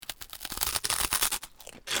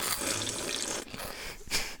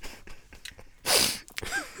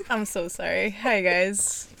I'm so sorry. Hi,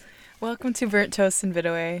 guys. Welcome to Burnt Toast and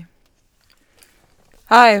Vidaway.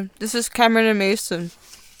 Hi, this is Camryn and Mason.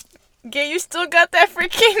 Yeah, you still got that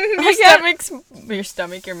freaking...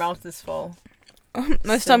 Your mouth is full.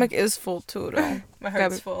 My stomach is full too, though. My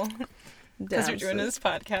heart's full. Because we're doing this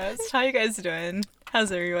podcast. How you guys doing?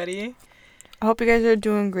 How's everybody? I hope you guys are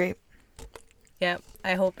doing great. Yep.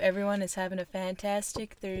 I hope everyone is having a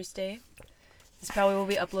fantastic Thursday. This probably will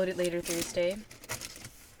be uploaded later Thursday.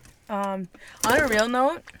 On a real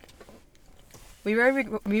note, we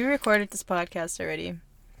recorded this podcast already,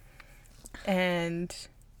 and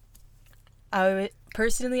I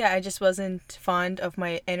just wasn't fond of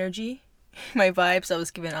my energy, my vibes I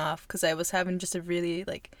was giving off, because I was having just a really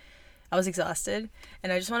I was exhausted,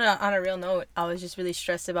 and I just wanted, on a real note, I was just really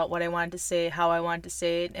stressed about what I wanted to say, how I wanted to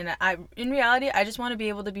say it, and in reality, I just want to be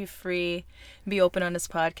able to be free, be open on this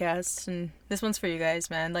podcast, and this one's for you guys,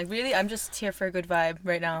 man. Really, I'm just here for a good vibe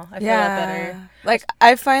right now. I feel a lot better.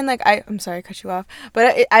 I find, I'm sorry I cut you off,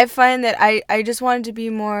 but I find that I just wanted to be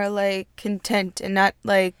more, content, and not,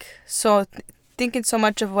 thinking so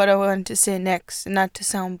much of what I wanted to say next, and not to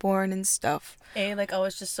sound boring and stuff. I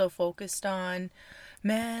was just so focused on,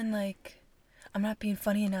 man, I'm not being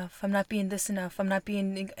funny enough. I'm not being this enough. I'm not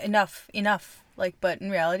being enough. But in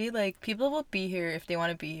reality, people will be here if they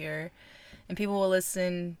want to be here. And people will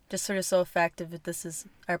listen just sort of so effective that this is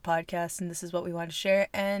our podcast and this is what we want to share.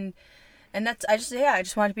 And that's, I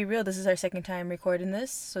just want to be real. This is our second time recording this.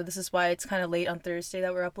 So this is why it's kind of late on Thursday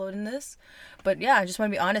that we're uploading this. But yeah, I just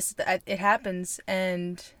want to be honest. It happens.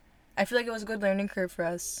 And I feel like it was a good learning curve for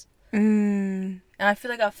us. And I feel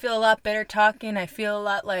like I feel a lot better talking. I feel a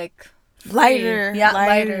lot lighter. Yeah,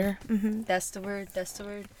 lighter. Mm-hmm. That's the word.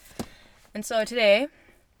 And so today,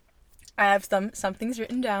 I have some things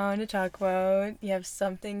written down to talk about. You have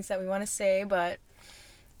some things that we want to say, but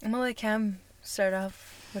I'm gonna let Cam start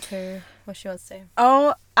off with what she wants to say.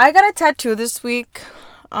 Oh, I got a tattoo this week.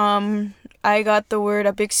 I got the word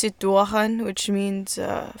abiksituahan, which means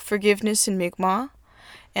forgiveness in Mi'kmaq.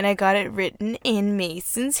 And I got it written in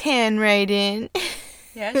Mason's handwriting.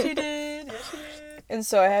 Yeah, she did. And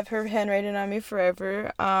so I have her handwriting on me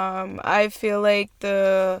forever. I feel like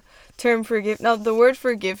the word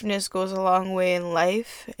forgiveness goes a long way in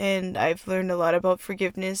life. And I've learned a lot about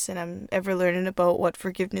forgiveness. And I'm ever learning about what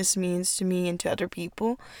forgiveness means to me and to other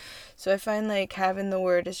people. So I find having the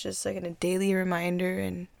word is just a daily reminder.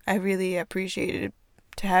 And I really appreciate it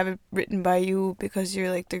to have it written by you, because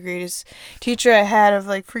you're the greatest teacher I had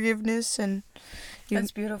of forgiveness. And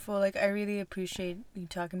that's beautiful. I really appreciate you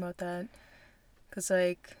talking about that, because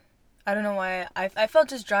I don't know why I felt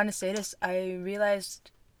just drawn to say this. I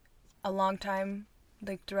realized a long time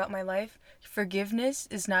throughout my life, forgiveness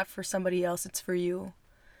is not for somebody else, it's for you.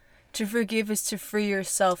 To forgive is to free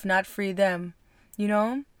yourself, not free them,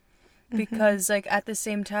 because at the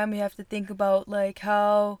same time we have to think about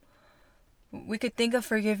how we could think of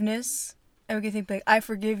forgiveness, and we could think I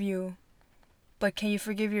forgive you, but can you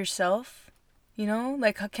forgive yourself?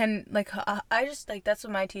 I just that's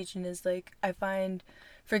what my teaching is. I find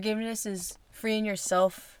forgiveness is freeing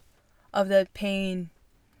yourself of the pain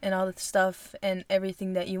and all the stuff and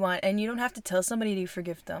everything that you want, and you don't have to tell somebody to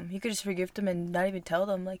forgive them. You could just forgive them and not even tell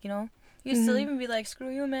them. You can still even be screw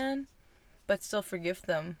you, man, but still forgive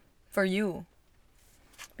them for you.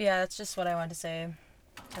 But yeah, that's just what I wanted to say.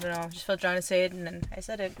 I don't know, just felt drawn to say it, and then I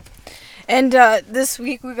said it. And this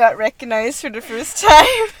week we got recognized for the first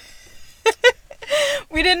time.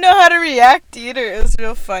 We didn't know how to react either. It was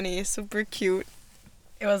real funny, super cute.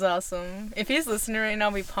 It was awesome. If he's listening right now,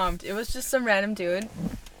 we pumped. It was just some random dude,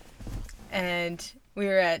 and we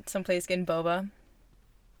were at some place getting boba.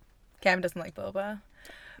 Cam doesn't like boba,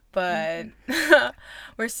 but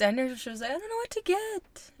we're standing there. She was like, I don't know what to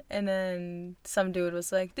get. And then some dude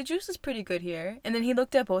was like, the juice is pretty good here. And then he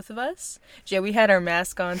looked at both of us. Jay, we had our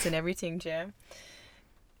mask on and everything, Jay.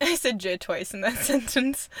 I said Jay twice in that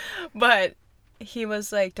sentence. But he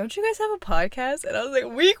was like, don't you guys have a podcast? And I was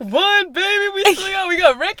like, week 1, baby. We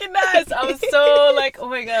got recognized. I was so oh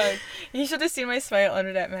my God. You should have seen my smile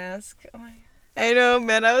under that mask. Oh my God. I know,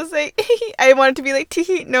 man. I was like, I wanted to be like,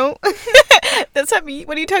 tee no. That's not me.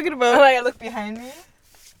 What are you talking about? Oh, I look behind me.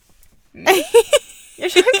 You're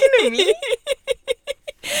talking to me?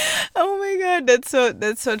 Oh my God, that's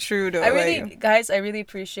so true though. Guys, I really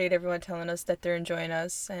appreciate everyone telling us that they're enjoying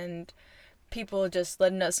us, and people just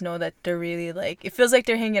letting us know that they're really it feels like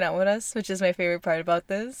they're hanging out with us, which is my favorite part about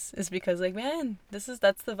this, is because man, that's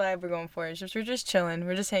the vibe we're going for. We're just chilling,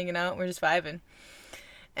 we're just hanging out, we're just vibing.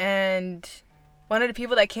 And one of the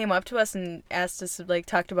people that came up to us and asked us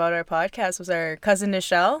talked about our podcast was our cousin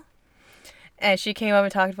Nichelle. And she came up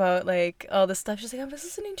and talked about, like, all this stuff. She's like, I was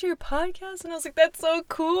listening to your podcast. And I was like, that's so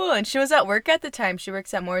cool. And she was at work at the time. She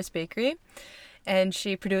works at Morris Bakery. And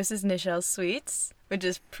she produces Nichelle Sweets, which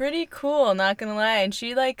is pretty cool, not gonna lie. And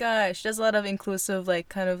she, like, she does a lot of inclusive, like,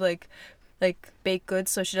 kind of, like baked goods.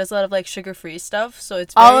 So she does a lot of, like, sugar-free stuff. So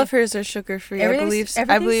it's all of hers are sugar-free. I believe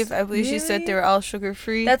really? She said they were all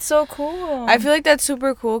sugar-free. That's so cool. I feel like that's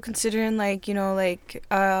super cool considering, like, you know, like,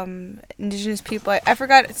 Indigenous people. I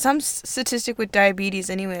forgot some statistic with diabetes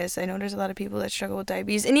anyways. I know there's a lot of people that struggle with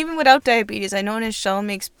diabetes. And even without diabetes, I know Nichelle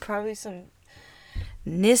makes probably some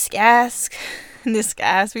Nisk ass.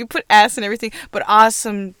 We put ass in everything, but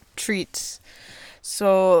awesome treats.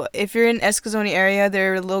 So if you're in Escazone area,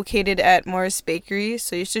 they're located at Morris Bakery.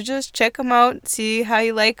 So you should just check them out, see how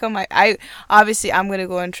you like them. I obviously I'm gonna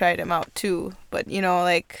go and try them out too. But you know,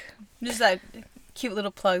 like, just that cute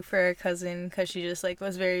little plug for her cousin, because she just, like,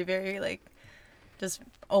 was very, very, like, just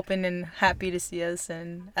open and happy to see us,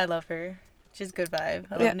 and I love her. She's a good vibe.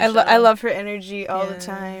 I love her energy all the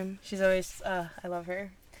time. She's always I love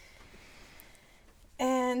her.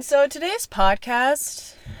 And so today's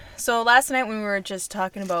podcast, so last night when we were just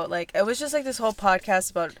talking about, like, it was just, like, this whole podcast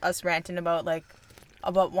about us ranting about, like,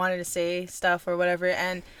 about wanting to say stuff or whatever.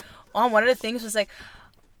 And one of the things was, like,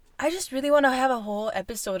 I just really want to have a whole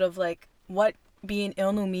episode of, like, what being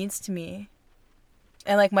Ilnu means to me.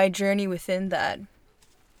 And, like, my journey within that.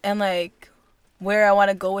 And, like, where I want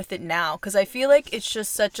to go with it now. Because I feel like it's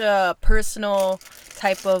just such a personal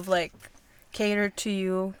type of, like, cater to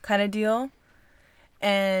you kind of deal.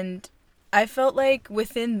 And I felt like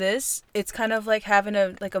within this, it's kind of like having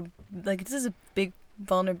this is a big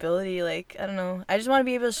vulnerability. Like, I don't know. I just want to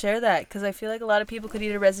be able to share that, because I feel like a lot of people could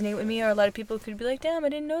either resonate with me, or a lot of people could be like, damn, I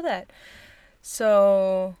didn't know that.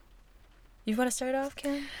 So, you want to start off,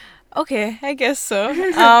 Cam? Okay, I guess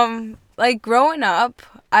so. Like, growing up,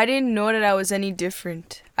 I didn't know that I was any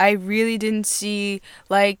different. I really didn't see,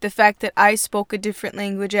 like, the fact that I spoke a different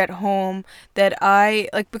language at home, that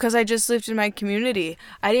because I just lived in my community.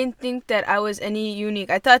 I didn't think that I was any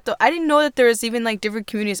unique. I didn't know that there was even, like, different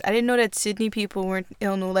communities. I didn't know that Sydney people weren't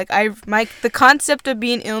Ilnu. Like, the concept of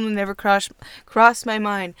being Ilnu never crossed my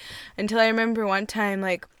mind until I remember one time,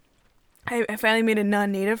 like, I finally made a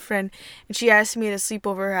non-native friend, and she asked me to sleep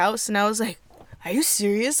over her house, and I was like, are you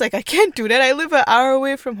serious? Like, I can't do that. I live an hour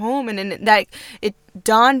away from home. And then, like, it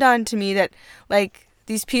dawned on to me that, like,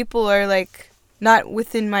 these people are, like, not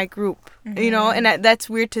within my group, you know? And that's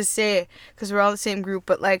weird to say, because we're all the same group.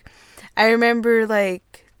 But, like, I remember,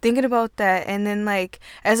 like, thinking about that. And then, like,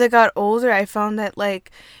 as I got older, I found that, like,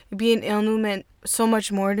 being Ilnu meant so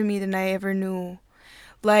much more to me than I ever knew.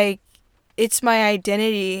 Like, it's my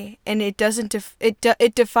identity, and it doesn't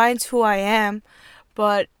it defines who I am,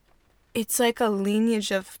 but it's like a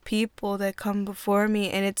lineage of people that come before me,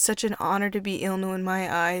 and it's such an honor to be Ilnu in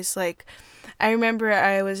my eyes. Like, I remember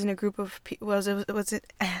I was in a group of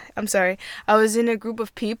I'm sorry. I was in a group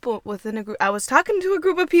of people I was talking to a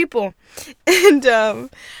group of people, and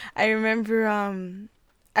I remember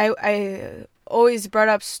I always brought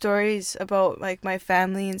up stories about, like, my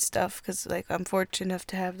family and stuff, because, like, I'm fortunate enough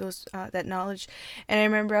to have those that knowledge. And I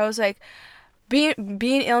remember I was like, being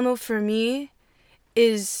Ilnu for me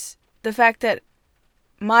is the fact that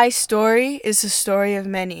my story is the story of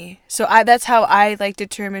many. So that's how I, like,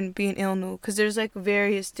 determine being Ilnu, because there's, like,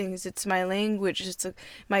 various things. It's my language, it's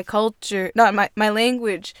my culture, not my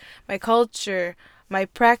language, my culture, my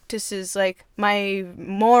practices, like, my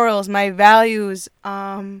morals, my values,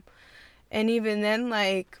 and even then,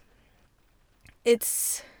 like,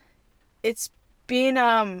 it's being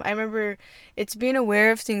I remember it's being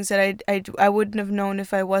aware of things that I wouldn't have known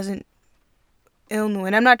if I wasn't Ilnu.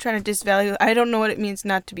 And I'm not trying to disvalue. I don't know what it means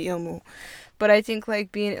not to be Ilnu, but I think,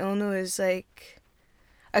 like, being Ilnu is, like,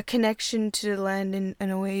 a connection to the land in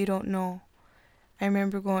a way you don't know. I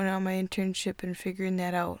remember going on my internship and figuring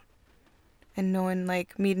that out, and knowing,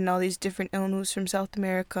 like, meeting all these different Ilnus from South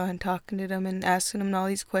America and talking to them and asking them all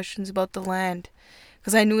these questions about the land,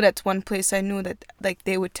 because I knew that's one place I knew that, like,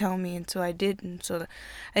 they would tell me, and so I did. And so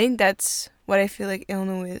I think that's what I feel like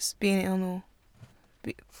Ilnu is, being Ilnu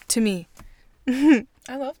to me.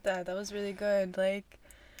 I love that. That was really good. Like,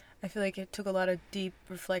 I feel like it took a lot of deep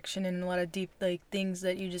reflection and a lot of deep, like, things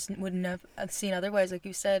that you just wouldn't have seen otherwise, like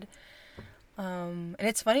you said. And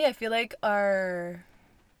it's funny, I feel like our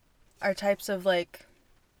types of, like,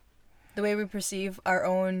 the way we perceive our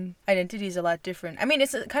own identity is a lot different. I mean,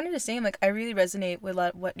 it's kind of the same. Like, I really resonate with a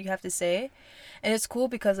lot of what you have to say. And it's cool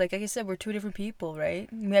because, like I said, we're two different people, right?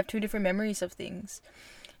 We have two different memories of things.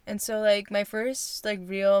 And so, like, my first, like,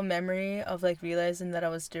 real memory of, like, realizing that I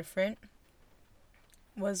was different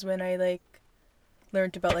was when I, like,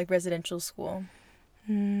 learned about like residential school.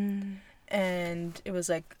 Mm. And it was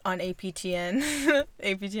like on APTN.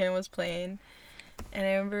 APTN was playing. And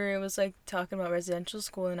I remember it was like talking about residential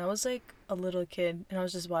school, and I was like a little kid, and I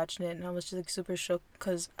was just watching it, and I was just like super shook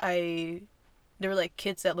because there were like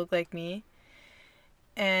kids that looked like me.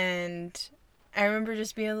 And I remember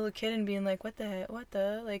just being a little kid and being like, what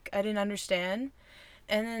the, like, I didn't understand.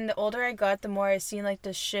 And then the older I got, the more I seen like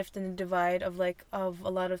the shift and the divide of like of a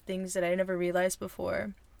lot of things that I never realized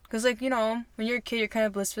before. Because like, you know, when you're a kid, you're kind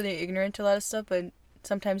of blissfully ignorant to a lot of stuff, but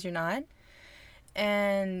sometimes you're not.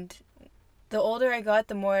 And the older I got,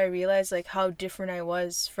 the more I realized like how different I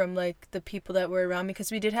was from like the people that were around me,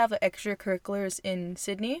 because we did have like, extracurriculars in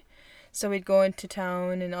Sydney, so we'd go into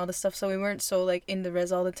town and all the stuff, so we weren't so like in the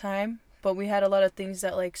res all the time, but we had a lot of things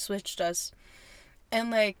that like switched us.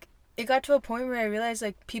 And like it got to a point where I realized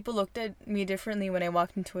like people looked at me differently when I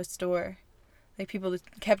walked into a store, like people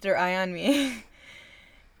kept their eye on me.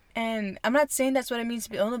 And I'm not saying that's what it means to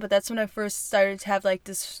be Ilno, but that's when I first started to have like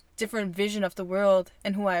this different vision of the world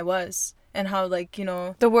and who I was. And how, like, you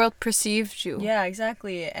know... The world perceived you. Yeah,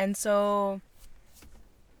 exactly. And so...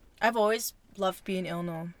 I've always loved being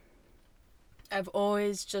Ilno. I've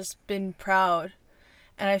always just been proud.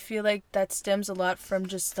 And I feel like that stems a lot from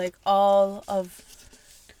just, like, all of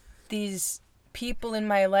these people in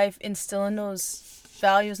my life instilling those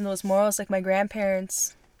values and those morals. Like, my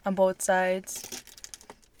grandparents on both sides.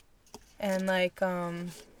 And, like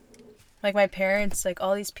my parents, like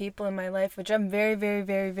all these people in my life, which I'm very, very,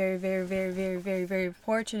 very, very, very, very, very, very, very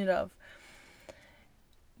fortunate of.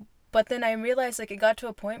 But then I realized, like, it got to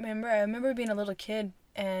a point, I remember being a little kid,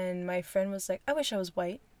 and my friend was like, I wish I was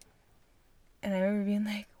white. And I remember being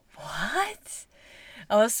like, what?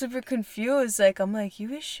 I was super confused. Like, I'm like, you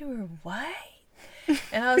wish you were white?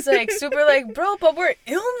 And I was like, super like, bro, but we're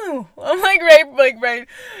Ilnu. I'm like,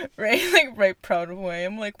 right proud of who I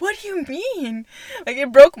am. Like, what do you mean? Like,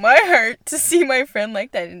 it broke my heart to see my friend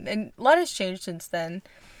like that. And a lot has changed since then.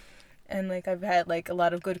 And, like, I've had, like, a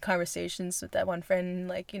lot of good conversations with that one friend.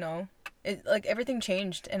 Like, you know, it, like, everything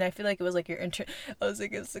changed. And I feel like it was, like, I was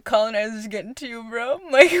like, it's the colonizers getting to you, bro.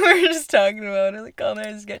 Like, we were just talking about it. Like,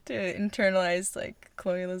 colonizers get to internalize, like,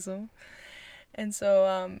 colonialism. And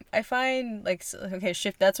so, I find, like, okay,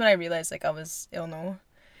 shift, that's when I realized, like, I was Ilno.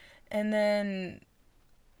 And then,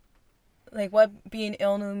 like, what being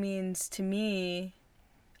Ilno means to me,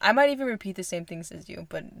 I might even repeat the same things as you,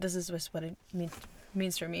 but this is just what it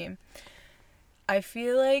means for me. I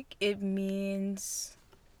feel like it means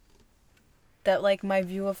that, like, my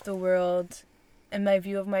view of the world and my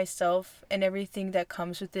view of myself and everything that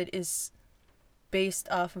comes with it is based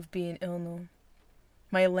off of being Ilno.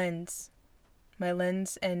 My lens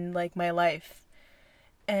and, like, my life.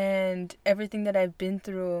 And everything that I've been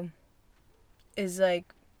through is,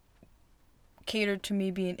 like, catered to me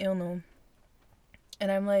being Ilno.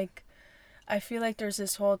 And I'm, like, I feel like there's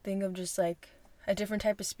this whole thing of just, like, a different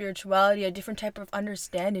type of spirituality, a different type of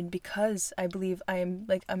understanding, because I believe I'm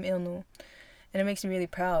Ilno. And it makes me really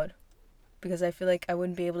proud, because I feel like I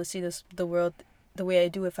wouldn't be able to see the world the way I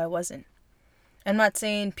do if I wasn't. I'm not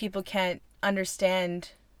saying people can't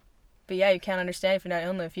understand, but yeah, you can't understand if you're not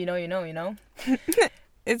Ilno. If you know, you know, you know?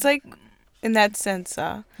 It's like, in that sense,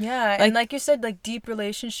 yeah, like, and like you said, like, deep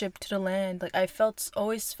relationship to the land. Like, I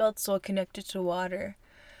always felt so connected to water.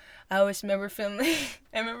 I always remember feeling like,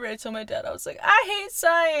 I remember I told my dad, I was like, I hate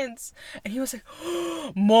science. And he was like,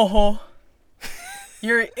 Moho,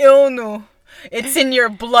 you're Ilno. It's in your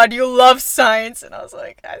blood. You love science. And I was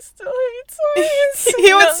like, I still hate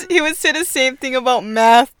science. he would say the same thing about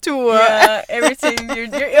math too. Yeah, everything. You're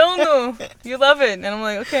Ilno. You love it. And I'm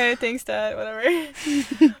like, okay, thanks, Dad.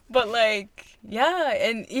 Whatever. But, like, yeah,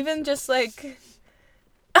 and even just like,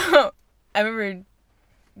 I remember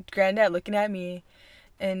Granddad looking at me,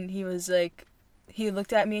 and he was like, he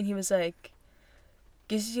looked at me and he was like,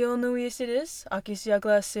 "Gisi Ilno yesides, akisi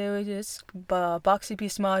aglaseidis, ba baxi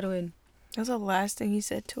pismaruin." That was the last thing he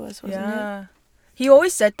said to us, wasn't it? Yeah. He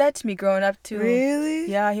always said that to me growing up, too. Really?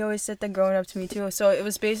 Yeah, he always said that growing up to me, too. So it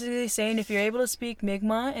was basically saying, if you're able to speak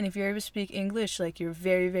Mi'kmaq and if you're able to speak English, like, you're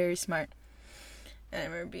very, very smart. And I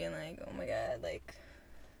remember being like, oh my god, like,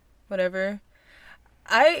 whatever.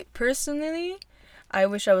 I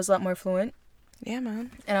wish I was a lot more fluent. Yeah,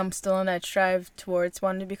 man. And I'm still on that strive towards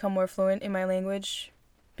wanting to become more fluent in my language,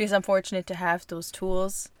 because I'm fortunate to have those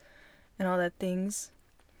tools and all that things.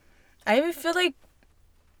 I even feel like,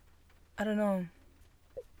 I don't know,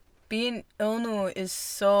 being Ilno is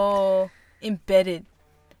so embedded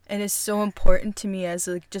and is so important to me as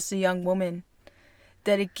like just a young woman,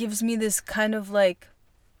 that it gives me this kind of like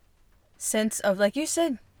sense of, like you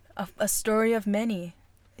said, a story of many.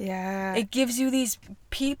 Yeah. It gives you these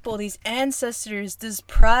people, these ancestors, this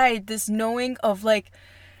pride, this knowing of like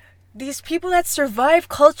these people that survive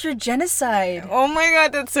culture genocide. Oh my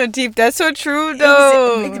god, that's so deep. That's so true,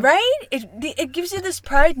 though. Right? It gives you this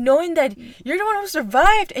pride knowing that you're the one who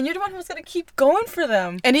survived and you're the one who's gonna keep going for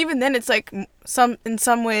them. And even then, it's like in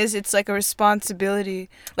some ways, it's like a responsibility.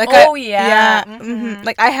 Like Yeah.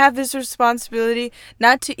 Like I have this responsibility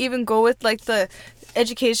not to even go with like the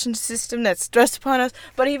education system that's thrust upon us,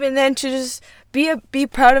 but even then to just be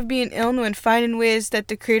proud of being Illinois and finding ways that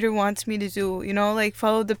the Creator wants me to do. You know, like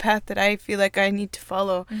follow the path that I feel like I need to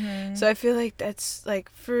follow. So I feel like that's like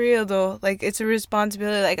for real though. Like it's a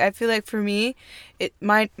responsibility. Like I feel like for me,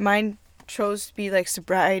 mine chose to be like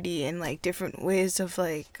sobriety and like different ways of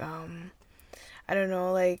like I don't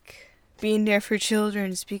know, like being there for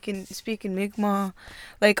children, speaking Mi'kmaq,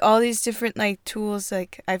 like all these different like tools.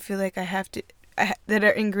 Like I feel like I have to. That are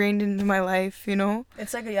ingrained into my life, you know?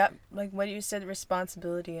 It's like like what you said,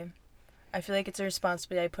 responsibility. I feel like it's a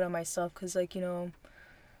responsibility I put on myself because, like, you know,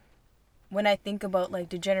 when I think about like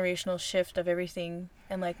the generational shift of everything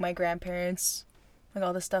and like my grandparents, like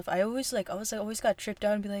all this stuff, I always got tripped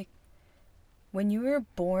out and be like, when you were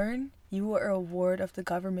born, you were a ward of the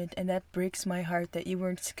government, and that breaks my heart that you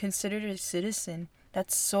weren't considered a citizen.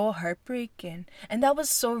 That's so heartbreaking. And that was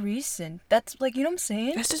so recent. That's like, you know what I'm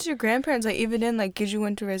saying? That's just your grandparents. Like, even then, like, kids you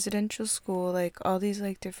went to residential school, like, all these,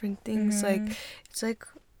 like, different things. Like, it's like,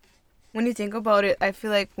 when you think about it, I feel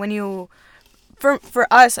like when you, for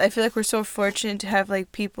us, I feel like we're so fortunate to have,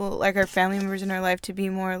 like, people, like, our family members in our life to be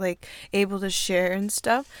more, like, able to share and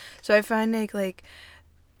stuff. So I find, like,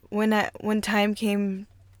 when time came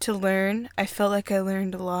to learn, I felt like I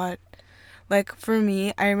learned a lot. Like, for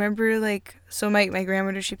me, I remember, like, so my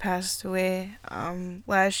grandmother, she passed away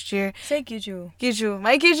last year. Say Giju.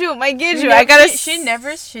 My Giju. I gotta...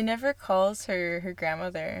 She never calls her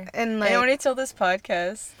grandmother. And, like... I only till this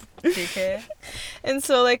podcast. JK. And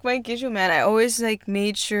so, like, my Giju, man, I always, like,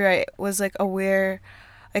 made sure I was, like, aware.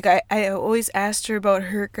 Like, I always asked her about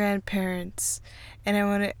her grandparents. And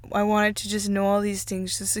I wanted to just know all these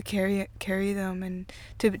things, just to carry them, and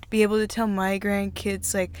to be able to tell my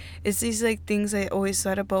grandkids, like, it's these, like, things I always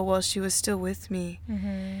thought about while she was still with me.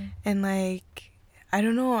 And, like, I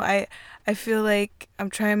don't know, I feel like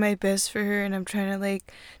I'm trying my best for her, and I'm trying to,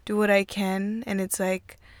 like, do what I can, and it's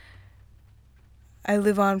like, I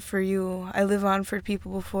live on for you, I live on for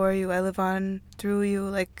people before you, I live on through you,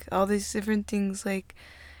 like, all these different things, like,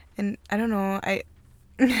 and I don't know, I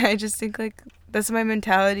just think, like, that's my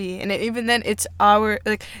mentality. And even then, it's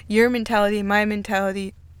your mentality, my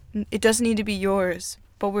mentality. It doesn't need to be yours,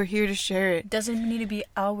 but we're here to share it. It doesn't need to be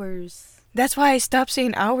ours. That's why I stopped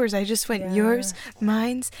saying ours. I just went yours,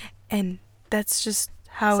 mine's, and that's just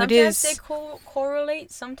how it is. Sometimes they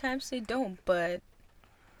correlate, sometimes they don't, but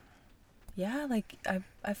yeah, like,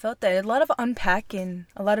 I felt that. A lot of unpacking,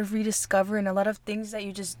 a lot of rediscovering, a lot of things that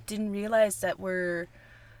you just didn't realize that were,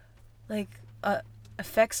 like,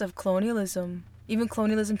 effects of colonialism, even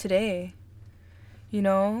colonialism today, you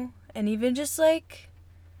know, and even just like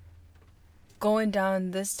going down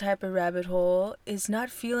this type of rabbit hole is not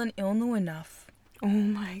feeling Illinois enough. Oh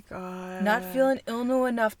my god. Not feeling Illinois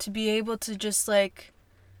enough to be able to just like,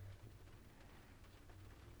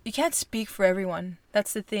 you can't speak for everyone.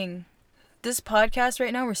 That's the thing. This podcast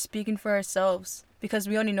right now, we're speaking for ourselves. Because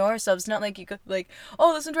we only know ourselves. It's not like you could, like,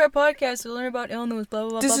 oh, listen to our podcast, we'll learn about Illinois, blah, blah,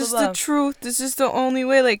 blah, this blah, is blah, blah. the truth. This is the only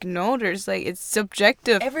way. Like, no, there's, like, it's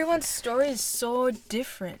subjective. Everyone's story is so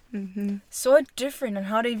different. So different on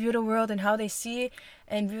how they view the world and how they see it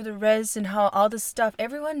and view the res and how all this stuff.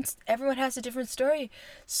 Everyone has a different story.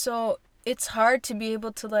 So it's hard to be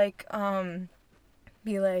able to, like,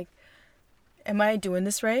 be like, am I doing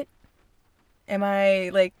this right? Am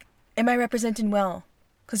I representing well?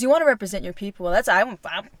 Because you want to represent your people. Well, I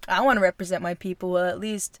want to represent my people, well, at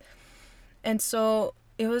least. And so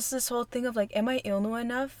it was this whole thing of, like, am I Illinois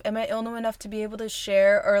enough? Am I Illinois enough to be able to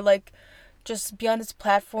share or, like, just be on this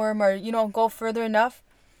platform or, you know, go further enough?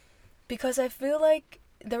 Because I feel like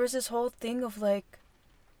there was this whole thing of, like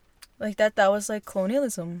that was, like,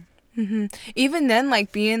 colonialism. Even then,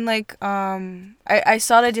 like, being, like, I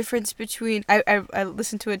saw the difference between, I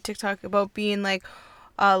listened to a TikTok about being, like,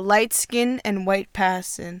 light skin and white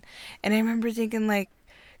passing, and I remember thinking, like,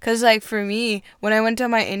 cause, like, for me, when I went to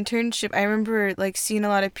my internship, I remember, like, seeing a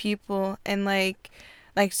lot of people, and like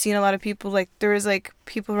seeing a lot of people, like, there was, like,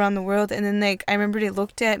 people around the world, and then, like, I remember they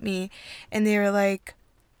looked at me and they were like,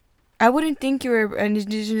 I wouldn't think you were an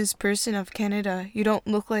Indigenous person of Canada. You don't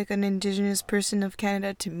look like an Indigenous person of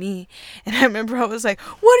Canada to me. And I remember I was like,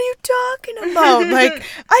 what are you talking about? Like,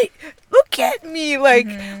 look at me. Like,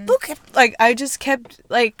 look at, like, I just kept,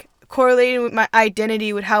 like, correlating with my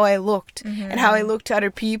identity with how I looked and how I looked to other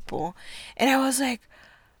people. And I was like,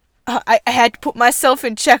 I had to put myself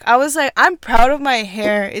in check. I was like, I'm proud of my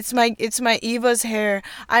hair. It's my Eva's hair.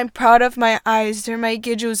 I'm proud of my eyes. They're my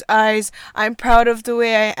Giju's eyes. I'm proud of the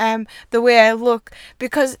way I am, the way I look,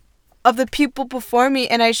 because of the people before me,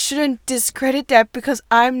 and I shouldn't discredit that because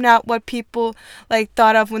I'm not what people like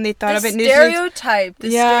thought of when they thought of it. The stereotype.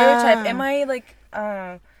 Am I like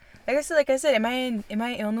I said, am I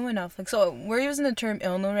Ilnu enough? Like, so we're using the term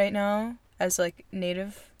Ilnu right now as like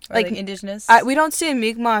native. Or like Indigenous. We don't say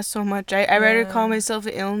Mi'kmaq so much. I rather call myself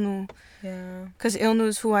an Ilnu. Yeah. Because Ilnu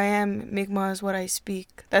is who I am. Mi'kmaq is what I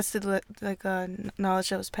speak. That's the knowledge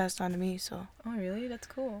that was passed on to me. So. Oh really? That's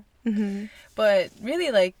cool. Mm-hmm. But really,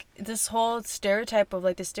 like this whole stereotype of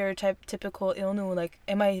like the typical Ilnu. Like,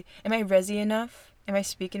 am I rezzy enough? Am I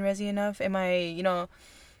speaking rezzy enough? Am I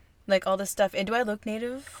like all this stuff? And do I look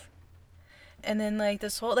native? And then like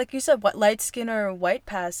this whole, like you said, what light skin or white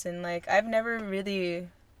passing? Like I've never really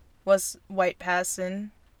was white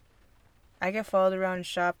passing. I get followed around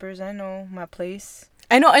shoppers. I know my place.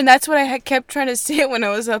 I know, and that's what I kept trying to say when I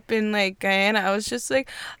was up in like Guyana. I was just like,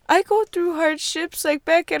 I go through hardships like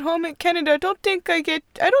back at home in Canada. I don't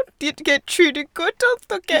get treated good.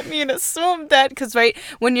 Don't look at me and assume that, because right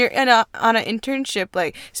when you're on an internship,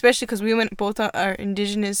 like especially because we went both are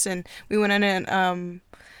Indigenous and we went on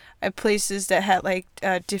at places that had like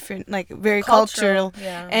different, like very cultural.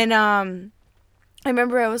 Yeah. And I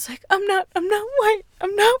remember I was like, I'm not white.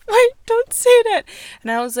 Don't say that.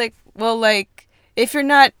 And I was like, well, like, if you're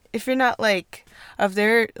not like of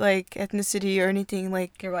their like ethnicity or anything,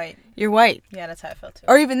 like you're white. You're white. Yeah, that's how I felt too.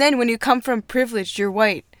 Or even then, when you come from privilege, you're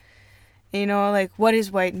white. You know, like what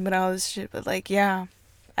is white and all this shit. But like, yeah,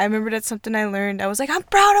 I remember that's something I learned. I was like, I'm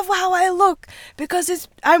proud of how I look because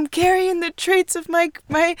I'm carrying the traits of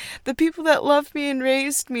the people that loved me and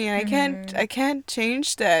raised me, and I can't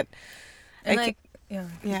change that. And keep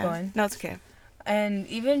going. No, it's okay. And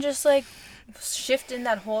even just like shifting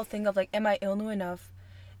that whole thing of like, am I Ilnu enough?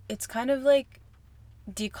 It's kind of like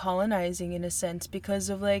decolonizing in a sense, because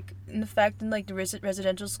of like in the fact in like the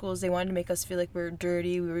residential schools, they wanted to make us feel like we're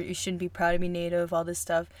dirty, we shouldn't be proud to be native, all this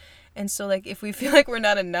stuff. And so like if we feel like we're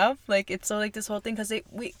not enough, like it's so like this whole thing, because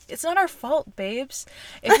it's not our fault, babes.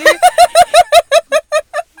 It's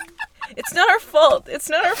not our fault.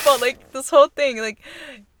 Like this whole thing, like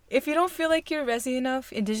if you don't feel like you're rezzy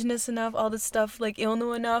enough, Indigenous enough, all this stuff, like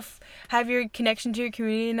Ilnu enough, have your connection to your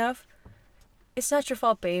community enough, it's not your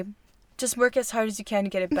fault, babe. Just work as hard as you can to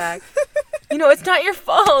get it back. It's not your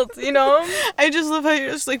fault, I just love how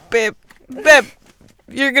you're just like, babe,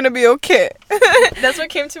 you're gonna be okay. That's what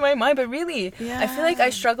came to my mind, but really, yeah. I feel like I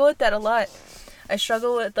struggle with that a lot. I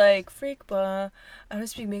struggle with like, I don't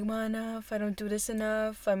speak Mi'kmaq enough. I don't do this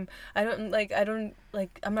enough. I'm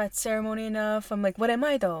not ceremony enough. I'm like, what am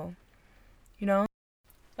I though?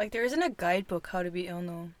 Like there isn't a guidebook how to be Ilnu. You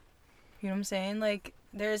know what I'm saying? Like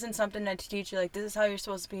there isn't something that to teach you like this is how you're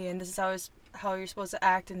supposed to be and this is how you're supposed to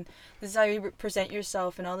act and this is how you present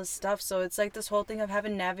yourself and all this stuff. So it's like this whole thing of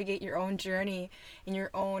having to navigate your own journey and your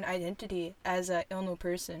own identity as a Ilnu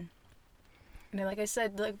person. And like I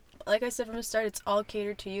said from the start, it's all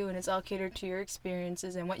catered to you and it's all catered to your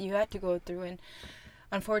experiences and what you had to go through. And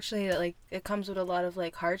unfortunately, that like it comes with a lot of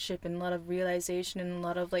like hardship and a lot of realization and a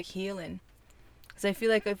lot of like healing. Because I feel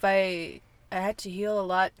like if I had to heal a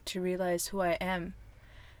lot to realize who I am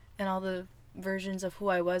and all the versions of who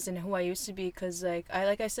I was and who I used to be. Because like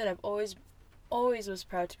I said, I've always was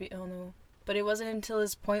proud to be Ilnu, but it wasn't until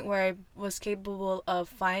this point where I was capable of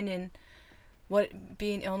finding what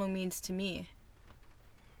being Ilnu means to me.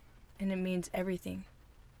 And it means everything.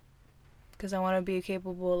 Because I want to be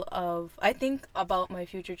capable of... I think about my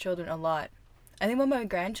future children a lot. I think about my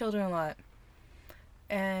grandchildren a lot.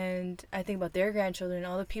 And I think about their grandchildren,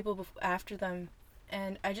 all the people after them.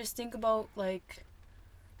 And I just think about, like,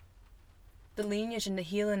 the lineage and the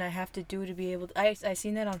healing I have to do to be able to... I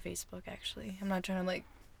seen that on Facebook, actually. I'm not trying to, like,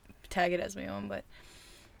 tag it as my own, but...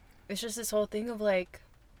 It's just this whole thing of, like,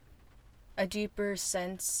 a deeper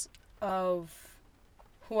sense of...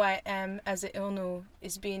 who I am as an Ilnu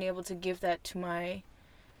is being able to give that to my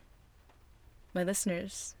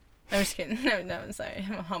listeners. I'm just kidding. No, I'm sorry.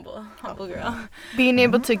 I'm a humble girl. Being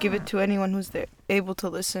able to give it to anyone who's there, able to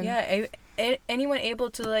listen. Yeah, anyone able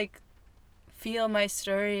to like feel my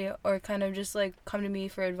story or kind of just like come to me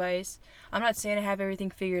for advice. I'm not saying I have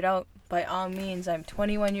everything figured out. By all means, I'm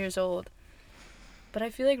 21 years old. But I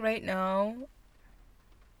feel like right now,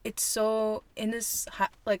 it's so, in this,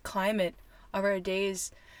 like, climate of our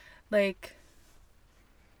days, like,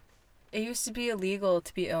 it used to be illegal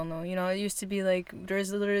to be Ilno, you know? It used to be, like,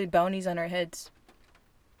 there's literally bounties on our heads.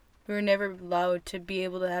 We were never allowed to be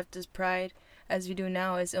able to have this pride as we do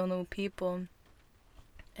now as Ilno people.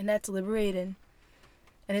 And that's liberating.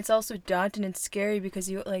 And it's also daunting and scary because,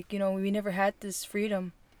 you know, we never had this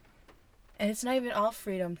freedom. And it's not even all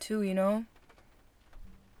freedom, too, you know?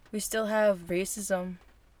 We still have racism.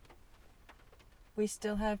 We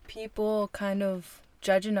still have people kind of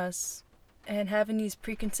judging us and having these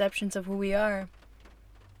preconceptions of who we are.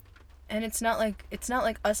 And it's not like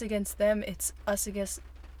us against them, it's us against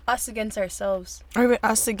ourselves. Or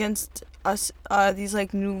us against us, these,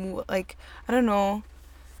 like, new, like, I don't know.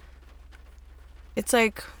 It's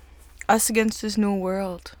like us against this new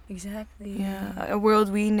world. Exactly. Yeah, a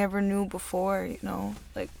world we never knew before, you know.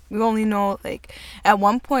 Like, we only know, like, at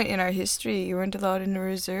one point in our history, you weren't allowed in a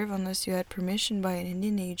reserve unless you had permission by an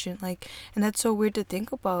Indian agent. Like, and that's so weird to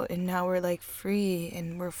think about. And now we're, like, free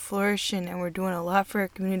and we're flourishing and we're doing a lot for our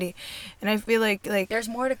community. And I feel like there's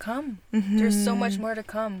more to come. Mm-hmm. There's so much more to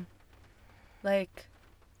come. Like,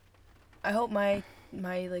 I hope my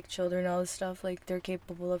like, children and all this stuff, like, they're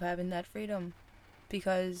capable of having that freedom.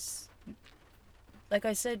 Because, like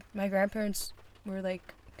I said, my grandparents were,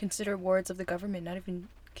 like, considered wards of the government, not even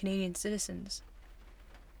Canadian citizens.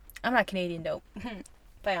 I'm not Canadian, though,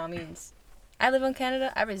 by all means. I live in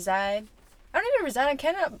Canada. I don't even reside in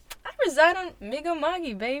Canada. I reside on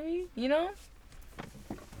Mi'kma'ki, baby, you know?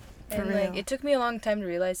 And, For real. like, it took me a long time to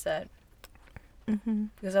realize that. Mm-hmm.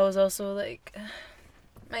 Because I was also, like,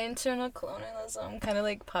 my internal colonialism kind of,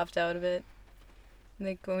 like, popped out of it.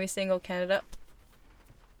 Like, when we single Canada.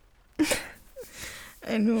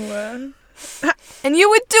 I know. And you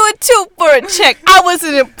would do it too for a check. I was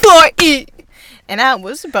an employee, and I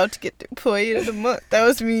was about to get the employee of the month. That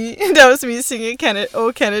was me. That was me singing Canada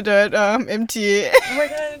at MTA. Oh my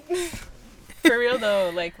god. For real though,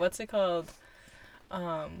 like, what's it called?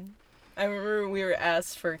 I remember we were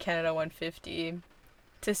asked for Canada 150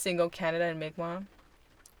 to single Canada and Mi'kmaq,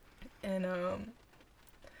 and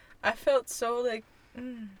I felt so, like, I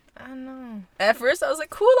don't know. At first I was like,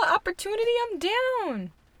 cool, opportunity, I'm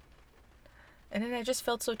down. And then I just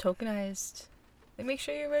felt so tokenized. Like, make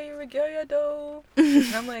sure you wear your regalia, though.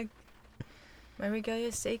 And I'm like, my regalia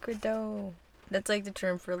is sacred, though. That's, like, the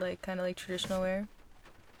term for, like, kind of like traditional wear.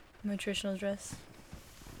 My traditional dress.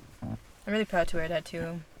 I'm really proud to wear that,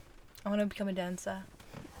 too. I want to become a dancer.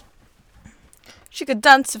 She could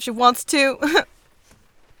dance if she wants to.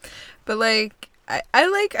 But, like, I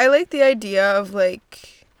like the idea of,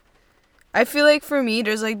 like, I feel like for me,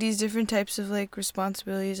 there's, like, these different types of, like,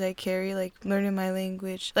 responsibilities I carry, like, learning my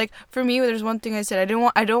language. Like, for me, there's one thing I said.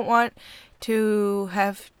 I don't want to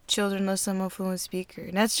have children unless I'm a fluent speaker.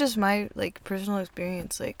 And that's just my, like, personal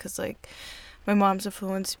experience. Like, because, like, my mom's a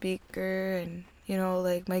fluent speaker, and, you know,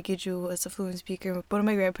 like, my Giju was a fluent speaker. Both of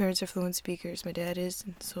my grandparents are fluent speakers. My dad is.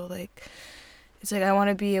 And so, like, it's like I want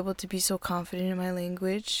to be able to be so confident in my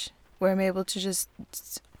language where I'm able to just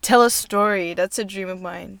tell a story. That's a dream of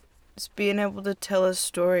mine. Just being able to tell a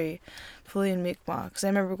story fully in Mi'kmaq. Because I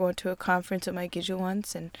remember going to a conference at my Giju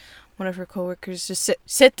once, and one of her coworkers just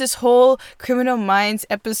set this whole Criminal Minds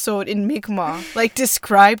episode in Mi'kmaq, like,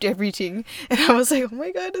 described everything. And I was like, oh my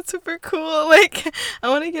god, that's super cool. Like, I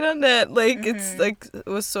want to get on that. Like, it's, like, it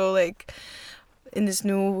was so, like, in this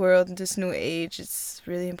new world, in this new age, it's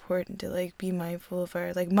really important to, like, be mindful of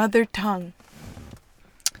our, like, mother tongue.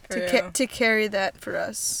 To carry that for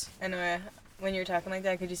us. I know, when you were talking like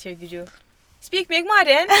that, I could just hear Giju. Speak Mi'kmaq,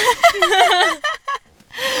 Dan!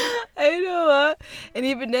 I know, and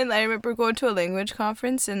even then, I remember going to a language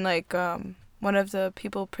conference, and, like, one of the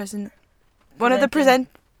presenters,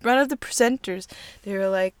 they were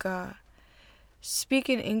like,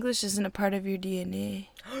 speaking English isn't a part of your DNA.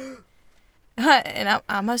 And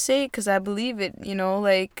I must say, because I believe it, you know,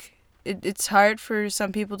 like, it's hard for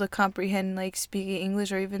some people to comprehend, like, speaking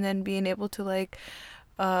English, or even then being able to, like,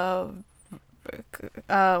 what's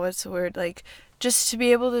the word, like, just to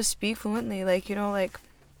be able to speak fluently, like, you know, like,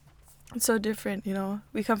 it's so different, you know.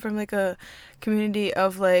 We come from, like, a community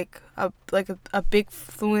of, like a big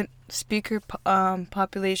fluent speaker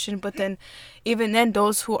population, but then even then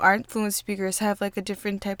those who aren't fluent speakers have, like, a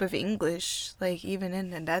different type of English, like, even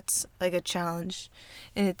then, and that's, like, a challenge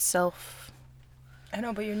in itself. I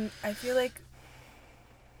know, but I feel like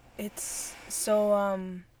it's so,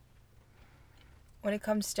 when it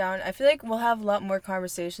comes down, I feel like we'll have a lot more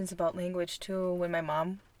conversations about language, too, when my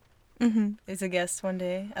mom is a guest one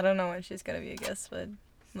day. I don't know when she's going to be a guest, but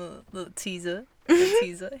Little teaser. Little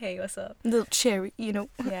teaser. Hey, what's up? Little cherry, you know.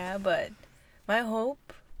 Yeah, but my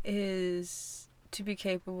hope is to be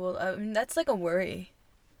capable. I mean, that's like a worry.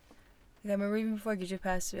 Like, I remember even before Gidget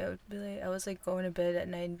passed away, I was like going to bed at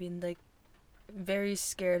night and being like very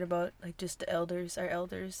scared about like just the elders, our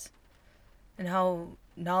elders, and how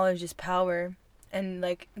knowledge is power, and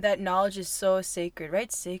like that knowledge is so sacred,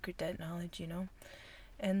 right? Sacred, that knowledge, you know.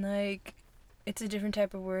 And like, it's a different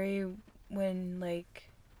type of worry when like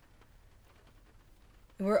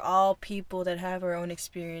we're all people that have our own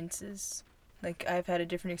experiences. Like, I've had a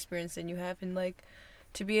different experience than you have, and like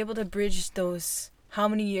to be able to bridge those how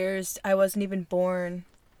many years I wasn't even born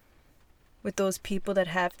with those people that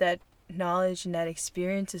have that knowledge and that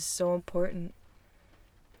experience is so important.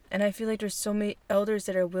 And I feel like there's so many elders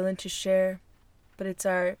that are willing to share, but it's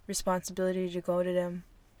our responsibility to go to them.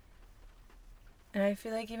 And I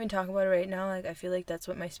feel like even talking about it right now, like I feel like that's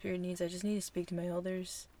what my spirit needs. I just need to speak to my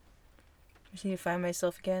elders. I just need to find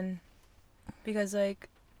myself again. Because like,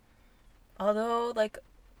 although like,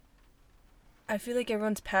 I feel like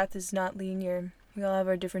everyone's path is not linear. We all have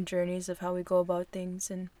our different journeys of how we go about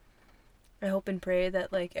things, and I hope and pray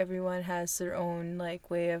that like everyone has their own like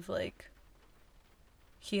way of like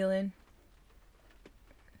healing.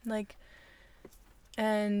 Like,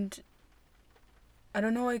 and I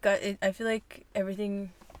don't know, I feel like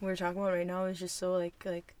everything we're talking about right now is just so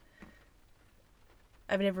like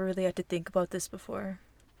I've never really had to think about this before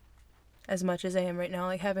as much as I am right now,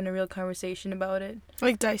 like having a real conversation about it,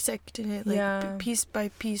 Like dissecting it, like yeah, piece by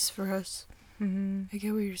piece for us. mm-hmm. I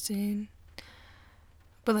get what you're saying.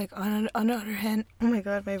 But like on the other hand, oh my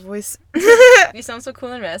god, my voice. You sound so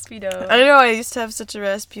cool and raspy though. I know, I used to have such a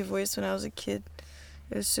raspy voice when I was a kid.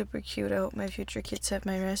 It was super cute. I hope my future kids have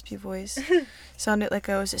my raspy voice. Sounded like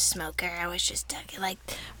I was a smoker. I was just talking like,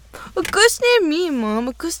 "Gusto me,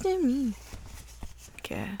 mom. Gusto me."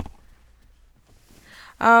 Okay.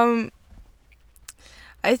 I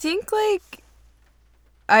think like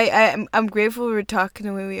I'm grateful we're talking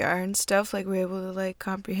the way we are and stuff. Like, we're able to like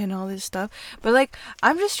comprehend all this stuff. But like,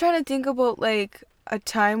 I'm just trying to think about like a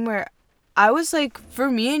time where I was like,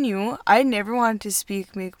 for me and you, I never wanted to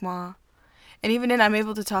speak Mi'kmaq. And even then, I'm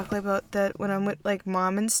able to talk about that when I'm with like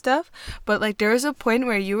mom and stuff. But like, there was a point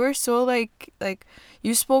where you were so like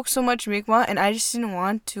you spoke so much Mi'kmaq, and I just didn't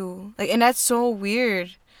want to. Like, and that's so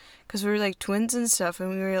weird, cause we were like twins and stuff,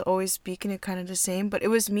 and we were always speaking it kind of the same. But it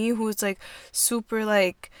was me who was like super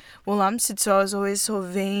like, well, I'm so I was always so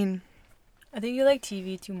vain. I think you like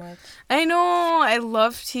TV too much. I know, I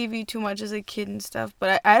loved TV too much as a kid and stuff,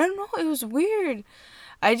 but I don't know, it was weird.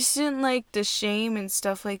 I just didn't like the shame and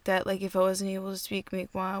stuff like that. Like, if I wasn't able to speak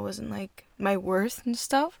Mi'kmaq, it wasn't like my worth and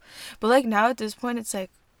stuff. But like now at this point, it's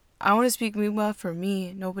like I want to speak Mi'kmaq for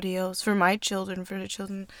me, nobody else, for my children, for the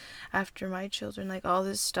children after my children. Like, all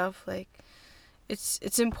this stuff, like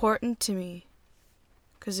it's important to me,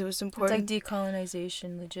 because it was important. It's like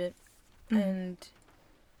decolonization, legit, Mm-hmm. and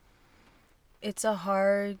it's a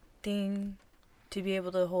hard thing to be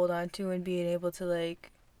able to hold on to, and being able to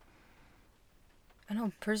like, I don't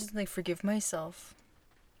know, personally forgive myself.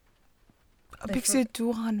 Abiksi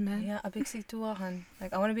tuhan, man. Yeah, abiksi tuahan.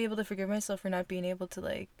 Like, I want to be able to forgive myself for not being able to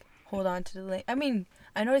like hold on to the I mean,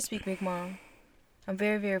 I know to speak Mi'kmaq. I'm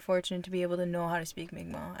very, very fortunate to be able to know how to speak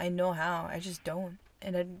Mi'kmaq. I know how. I just don't.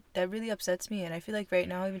 And that really upsets me. And I feel like right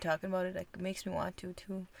now, even talking about it, like, it makes me want to,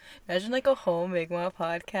 too. Imagine, like, a whole Mi'kmaq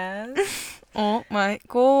podcast. Oh, my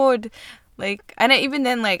God. Like, and even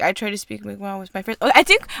then, like, I try to speak Mi'kmaq with my friends. Oh, I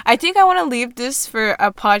think I want to leave this for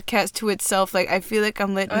a podcast to itself. Like, I feel like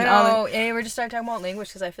I'm letting all... Yeah, we're just starting talking about language,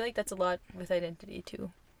 because I feel like that's a lot with identity, too.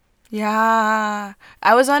 Yeah,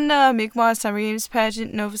 I was on the Mi'kmaq Summer Games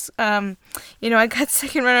pageant, and I got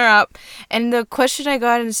second runner-up, and the question I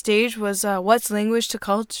got on stage was, what's language to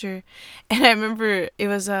culture? And I remember it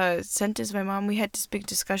was a sentence my mom, we had this big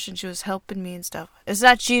discussion, she was helping me and stuff. It's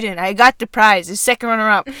not cheating, I got the prize, it's second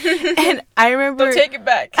runner-up. And I remember... Don't take it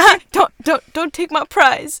back. Don't take my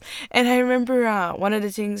prize. And I remember one of the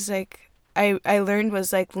things, like, I learned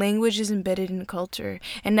was, like, language is embedded in culture,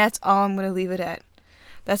 and that's all I'm going to leave it at.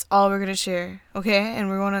 That's all we're gonna share, okay? And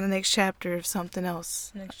we're going on the next chapter of something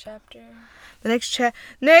else. Next chapter. The next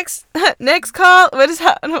call. What is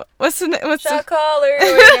that? What's the Shot caller.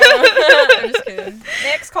 I'm just kidding.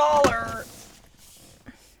 Next caller.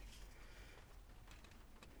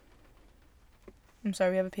 I'm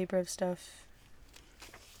sorry, we have a paper of stuff.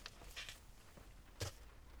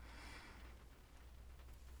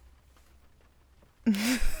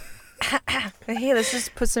 Hey, let's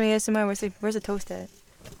just put some ASMR. Where's the toast at?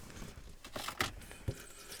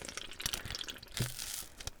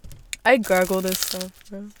 I gargle this stuff,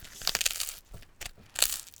 bro.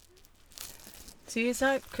 See, it's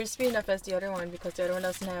not crispy enough as the other one because the other one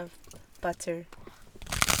doesn't have butter.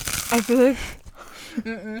 I feel like...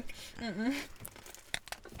 Mm-mm. Mm-mm.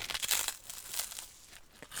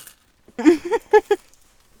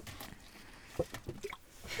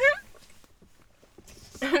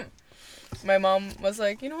 My mom was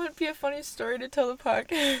like, you know what would be a funny story to tell the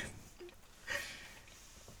podcast?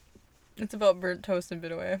 It's about burnt toast and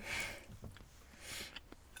Bit-Away.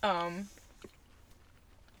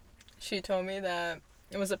 She told me that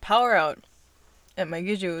it was a power out at my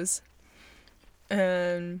Giju's.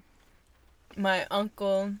 And my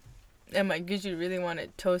uncle and my Giju really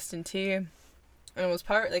wanted toast and tea. And it was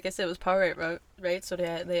power, like I said, it was power right? So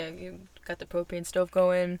they got the propane stove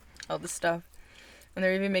going, all this stuff. And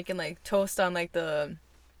they're even making like toast on like the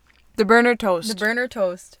burner toast. The burner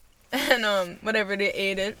toast. And whatever, they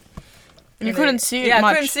ate it. You couldn't see it much. Yeah,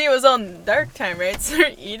 I couldn't see it. It was all dark time, right? So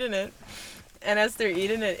they're eating it. And as they're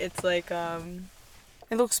eating it, it's like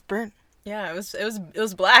it looks burnt. Yeah, it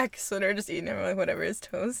was black, so they're just eating it like whatever, it's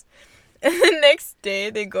toast. And the next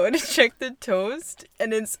day they go to check the toast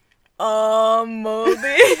and it's all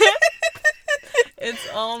moldy. It's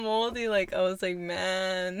all moldy. Like I was like,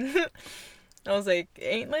 man. I was like,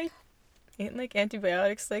 ain't like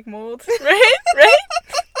antibiotics like mold, right? Right?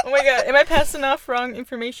 Oh my god, am I passing off wrong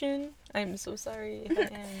information? I'm so sorry if I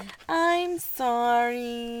am. I'm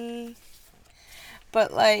sorry.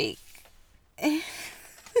 But like that's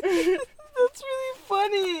really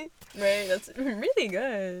funny. Right, that's really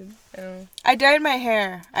good. I dyed my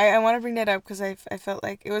hair. I want to bring that up because I felt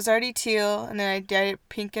like it was already teal, and then I dyed it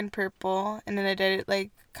pink and purple, and then I dyed it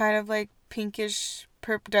like kind of like pinkish,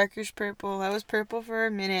 darkish purple. I was purple for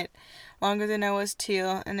a minute, longer than I was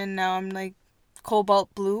teal, and then now I'm like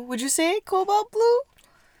cobalt blue. Would you say cobalt blue?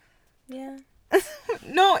 Yeah.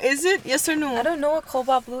 No, is it? Yes or no? I don't know what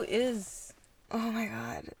cobalt blue is. Oh my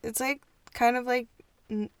god. It's like kind of like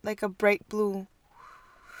a bright blue.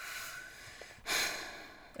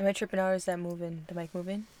 Am I tripping out or is that moving? The mic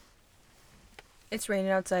moving? It's raining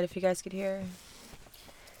outside if you guys could hear.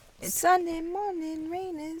 It's Sunday morning,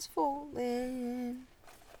 rain is falling.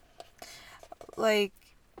 Like,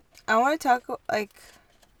 I want to talk, like,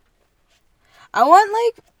 I want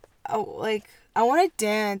to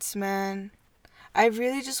dance, man. I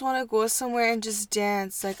really just want to go somewhere and just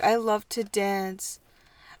dance. Like, I love to dance.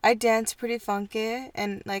 I dance pretty funky,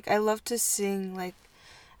 and, like, I love to sing. Like,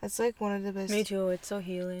 that's, like, one of the best. Me too. It's so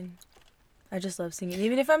healing. I just love singing.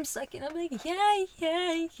 Even if I'm sucking, I'm like, yeah,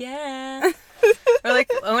 yeah, yeah. Or,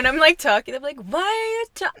 like, when I'm, like, talking, I'm like, why are you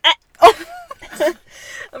talking?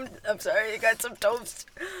 I'm sorry, you got some toast.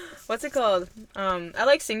 What's it called? I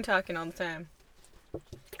like sing-talking all the time.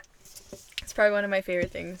 It's probably one of my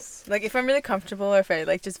favorite things. Like, if I'm really comfortable or if I,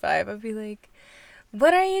 like, just vibe, I'll be like,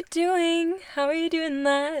 what are you doing? How are you doing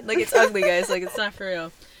that? Like, it's ugly, guys. Like, it's not for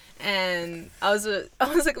real. And I was like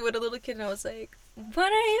with a little kid, and I was like,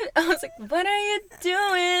 what are you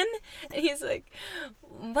doing? And he's like,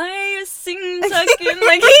 why are you sing-talking?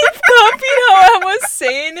 Like, he copied how I was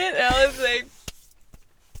saying it, and I was like,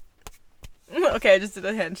 okay, I just did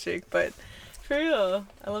a handshake, but for real,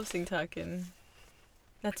 I love sing-talking.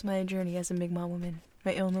 That's my journey as a Mi'kmaq woman,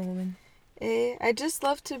 my Illinois woman. I just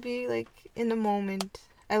love to be, like, in the moment.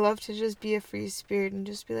 I love to just be a free spirit and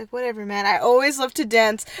just be like, whatever, man. I always love to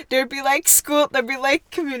dance. There'd be, like,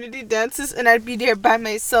 community dances, and I'd be there by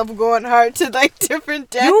myself going hard to, like, different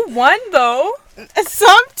dances. You won, though.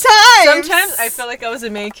 Sometimes I felt like I was the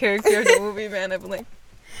main character of the movie, man. I'd be like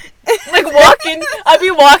walking. I'd be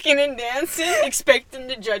walking and dancing, expecting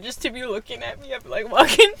the judges to be looking at me. I'd be, like,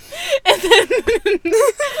 walking, and then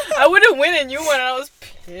I wouldn't win, and you won, and I was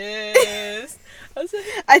pissed.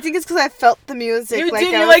 I think it's because I felt the music. You like,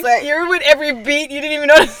 did. You were with every beat. You didn't even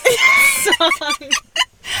know the song.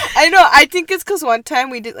 I know. I think it's because one time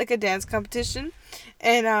we did like a dance competition,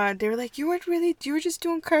 and they were like, you were just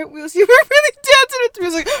doing cartwheels. You weren't really dancing with the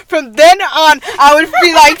music. From then on, I would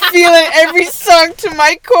be like feeling every song to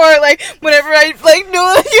my core. Like whenever I like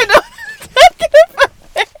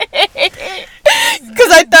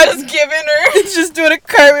because I thought just giving her just doing a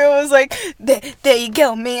cartwheel was like there you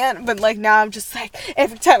go, man. But like now I'm just like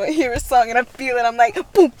every time I hear a song and I feel it, I'm like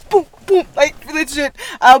boom boom boom, like legit.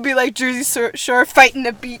 I'll be like Jersey Shore fighting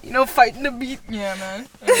the beat, fighting the beat. Yeah, man.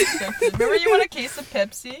 Remember you want a case of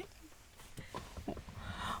Pepsi?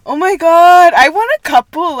 Oh my god, I want a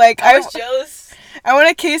couple. Like I was jealous. I want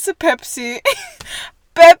a case of Pepsi.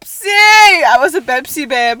 Pepsi! I was a Pepsi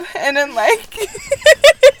babe. And then, like...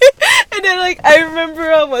 and then, like, I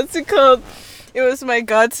remember, what's it called? It was my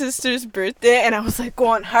god sister's birthday, and I was like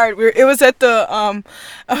going hard. It was at the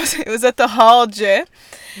it was at the hall, Jay.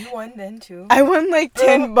 You won then too. I won like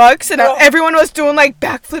 $10, and everyone was doing like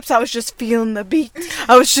backflips. I was just feeling the beat.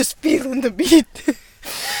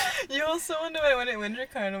 You also won when I went at Winter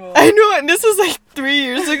Carnival. I know, and this was like 3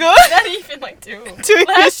 years ago. Not even like 2. 2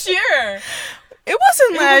 Last year. It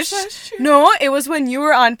wasn't last year. No, it was when you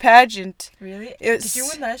were on pageant. Really? Did you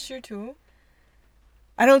win last year too?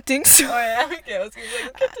 I don't think so. Oh yeah, okay. I was gonna be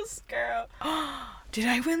like, look at this girl. Did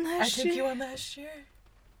I win last year? I think you won last year.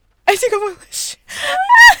 I think I won last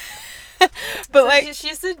year. But so like,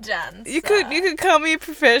 she's a dancer. You could call me a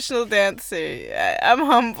professional dancer. I'm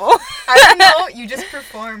humble. I don't know. You just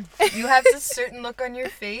perform. You have this certain look on your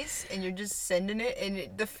face, and you're just sending it,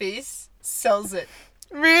 and the face sells it.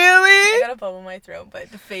 Really? I got a bubble in my throat,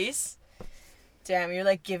 but the face. Damn, you're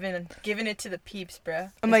like giving it to the peeps,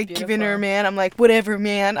 bruh. I'm like beautiful. Giving her, man. I'm like, whatever,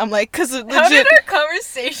 man. I'm like, cause legit. How did our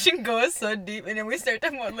conversation go so deep, and then we start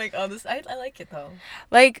talking about like all this? I like it though.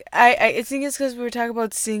 Like I think it's because we were talking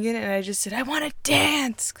about singing, and I just said I want to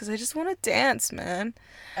dance, cause I just want to dance, man.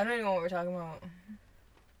 I don't even know what we're talking about.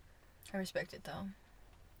 I respect it though.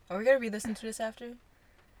 Are we gonna re-listen to this after?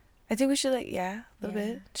 I think we should a little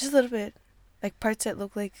bit, just a little bit, like parts that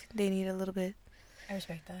look like they need a little bit. I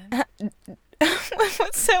respect that.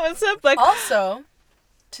 What's up? Like, also,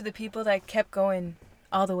 to the people that kept going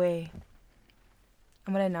all the way,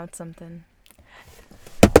 I'm gonna announce something.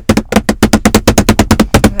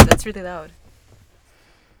 Oh, that's really loud.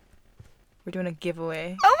 We're doing a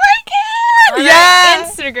giveaway. Oh my god! Yeah!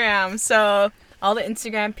 Instagram. So, all the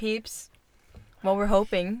Instagram peeps, what we're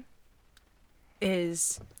hoping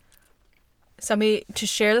is somebody to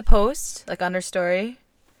share the post, like on their story,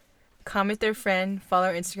 comment their friend, follow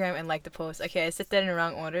our Instagram, and like the post. Okay, I said that in the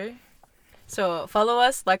wrong order. So follow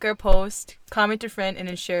us, like our post, comment your friend, and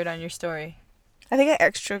then share it on your story. I think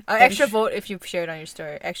extra vote if you share it on your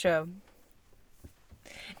story. Extra.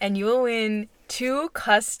 And you will win 2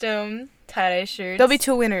 custom tie-dye shirts. There'll be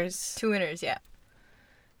 2 winners. 2 winners, yeah.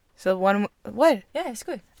 So one, what? Yeah, it's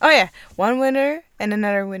good. Oh yeah, 1 winner and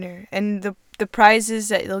another winner. And the prize is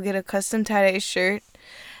that you'll get a custom tie-dye shirt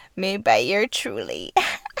made by your truly.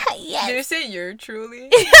 Yes. Did you say your truly?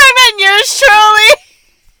 I meant yours truly.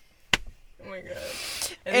 Oh my god.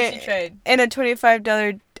 At least you tried. And a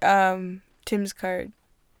 $25 Tim's card.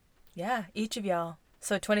 Yeah, each of y'all.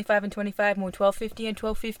 So 25 and 25, more $12.50 and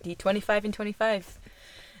 $12.50, 25 and 25.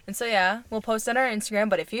 And so yeah, we'll post on our Instagram,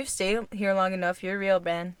 but if you've stayed here long enough, you're real,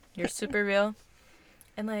 man. You're super real.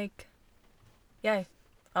 And like, yeah,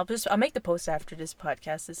 I'll make the post after this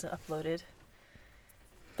podcast is uploaded.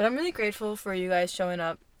 But I'm really grateful for you guys showing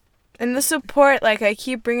up. And the support, like I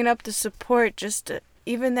keep bringing up the support,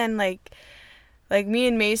 even then, like me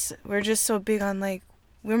and Mace, we're just so big on like,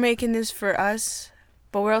 we're making this for us,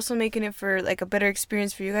 but we're also making it for like a better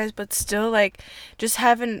experience for you guys, but still like just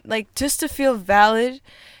having, like, just to feel valid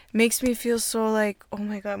makes me feel so like, oh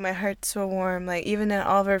my god, my heart's so warm. Like even then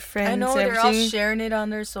all of our friends, I know and they're all sharing it on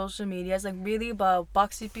their social medias, like really about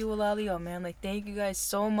Boxy Piwalali. Oh man, like thank you guys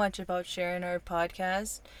so much about sharing our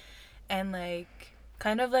podcast and like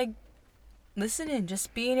kind of like listening,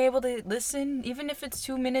 just being able to listen, even if it's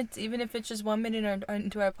 2 minutes, even if it's just 1 minute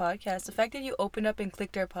into our podcast. The fact that you opened up and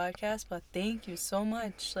clicked our podcast, but thank you so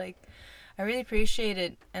much. Like I really appreciate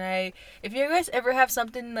it. And if you guys ever have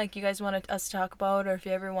something like you guys want us to talk about, or if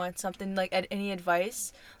you ever want something like any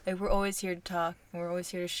advice, like we're always here to talk and we're always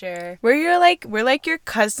here to share. We're like your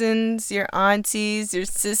cousins, your aunties, your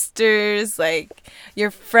sisters, like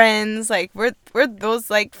your friends. Like we're those,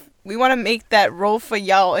 like, we want to make that role for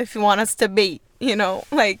y'all if you want us to be, you know,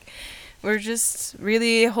 like we're just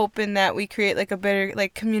really hoping that we create like a better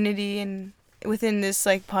like community and within this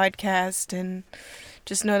like podcast, and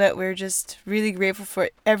just know that we're just really grateful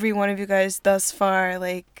for every one of you guys thus far.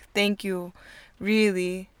 Like, thank you.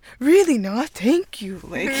 Really, not thank you.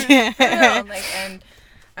 Like, yeah. Like, and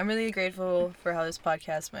I'm really grateful for how this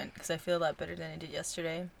podcast went, because I feel a lot better than I did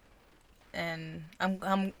yesterday. And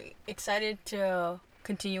I'm excited to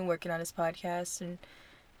continue working on this podcast and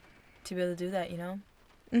to be able to do that, you know?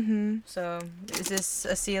 Mm-hmm. So, is this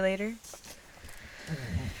a see you later?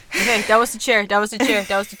 Okay, that was the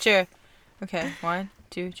chair. Okay, 1,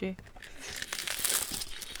 2, 3.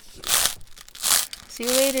 See you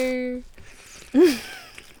later.